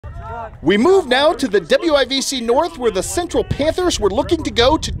We move now to the WIVC North, where the Central Panthers were looking to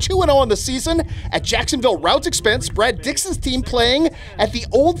go to 2-0 on the season at Jacksonville Routt's expense. Brad Dixon's team playing at the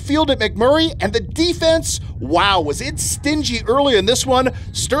old field at McMurray, and the defense, wow, was it stingy early in this one.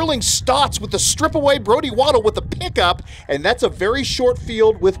 Sterling Stotts with the strip away, Brody Waddle with the pickup, and that's a very short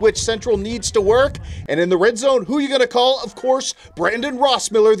field with which Central needs to work. And in the red zone, who are you going to call? Of course, Brandon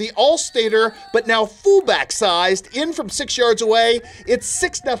Rossmiller, the all-stater, but now fullback-sized, in from 6 yards away. It's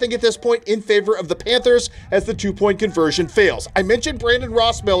 6-0 at this point in favor of the Panthers as the two-point conversion fails. I mentioned Brandon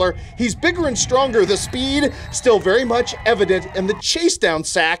Rossmiller. He's bigger and stronger. The speed still very much evident, and the chase down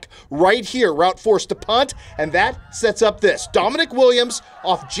sack right here. Routt forced to punt, and that sets up this. Dominic Williams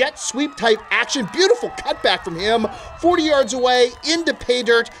off jet sweep type action. Beautiful cutback from him. 40 yards away into pay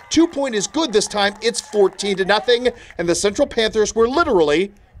dirt. 2-point is good this time. It's 14-0, and the Central Panthers were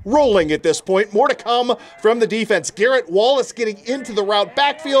literally rolling at this point. More to come from the defense. Garrett Wallace getting into the Routt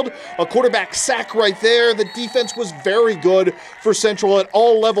backfield. A quarterback sack right there. The defense was very good for Central at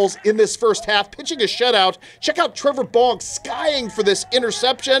all levels in this first half, pitching a shutout. Check out Trevor Boggs skying for this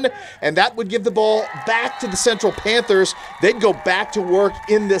interception, and that would give the ball back to the Central Panthers. They'd go back to work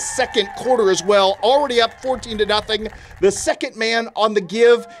in the second quarter as well. Already up 14-0. The second man on the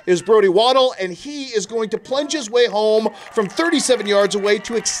give is Brody Waddle, and he is going to plunge his way home from 37 yards away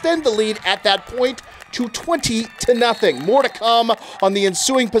to extend the lead at that point to 20-0. More to come on the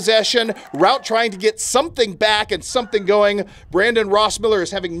ensuing possession. Routt trying to get something back and something going. Brandon Rossmiller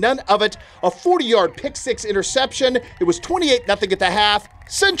is having none of it. A 40-yard pick-six interception. It was 28-0 at the half.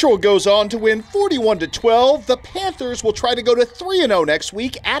 Central goes on to win 41-12. The Panthers will try to go to 3-0 next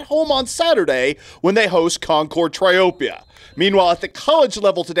week at home on Saturday when they host Concord Triopia. Meanwhile, at the college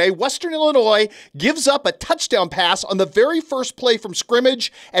level today, Western Illinois gives up a touchdown pass on the very first play from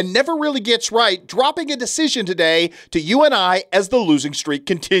scrimmage and never really gets right, dropping a decision today to UNI as the losing streak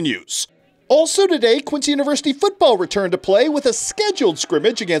continues. Also today, Quincy University football returned to play with a scheduled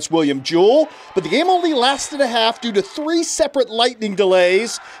scrimmage against William Jewell, but the game only lasted a half due to 3 separate lightning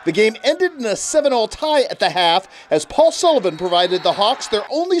delays. The game ended in a 7-all tie at the half as Paul Sullivan provided the Hawks their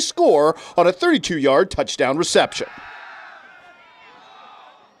only score on a 32-yard touchdown reception.